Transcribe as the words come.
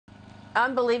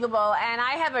Unbelievable. And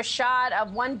I have a shot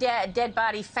of one dead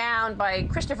body found by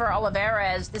Christopher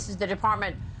Olivares. This is the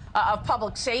Department of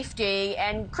Public Safety.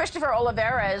 And Christopher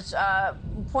Olivares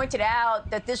pointed out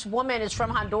that this woman is from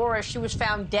Honduras. She was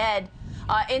found dead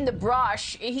in the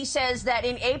brush. He says that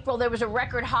in April, there was a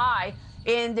record high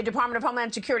in the Department of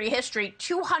Homeland Security history,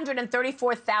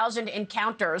 234,000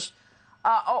 encounters,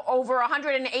 over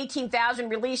 118,000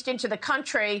 released into the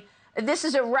country. This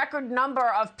is a record number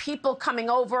of people coming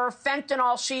over.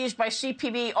 Fentanyl seized by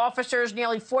CPB officers,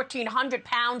 nearly 1,400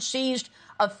 pounds seized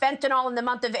of fentanyl in the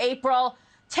month of April.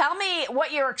 Tell me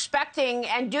what you're expecting,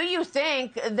 and do you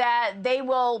think that they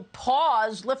will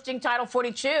pause lifting Title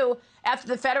 42 after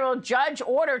the federal judge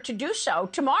ordered to do so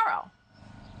tomorrow?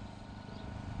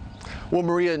 Well,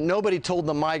 Maria, nobody told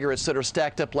the migrants that are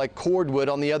stacked up like cordwood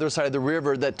on the other side of the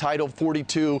river that Title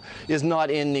 42 is not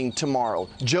ending tomorrow.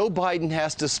 Joe Biden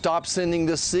has to stop sending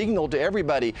this signal to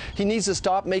everybody. He needs to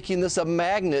stop making this a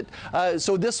magnet.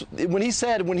 When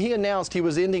he announced he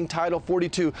was ending Title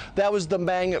 42, that was the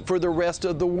magnet for the rest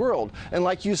of the world. And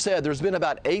like you said, there's been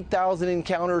about 8,000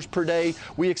 encounters per day.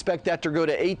 We expect that to go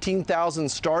to 18,000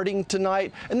 starting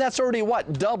tonight. And that's already,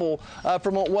 what, double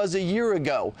from what it was a year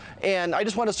ago. And I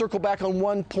just want to circle back on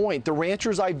one point. The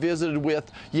ranchers I visited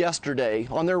with yesterday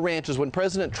on their ranches, when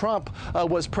President Trump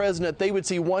was president, they would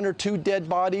see 1 or 2 dead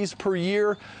bodies per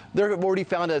year. They've already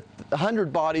found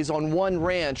 100 bodies on one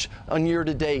ranch on year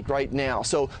to date right now.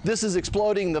 So this is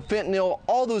exploding. The fentanyl,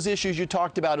 all those issues you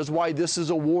talked about is why this is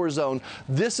a war zone.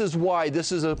 This is why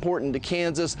this is important to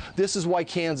Kansas. This is why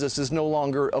Kansas is no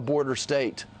longer a border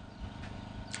state.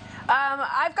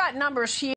 I've got numbers here.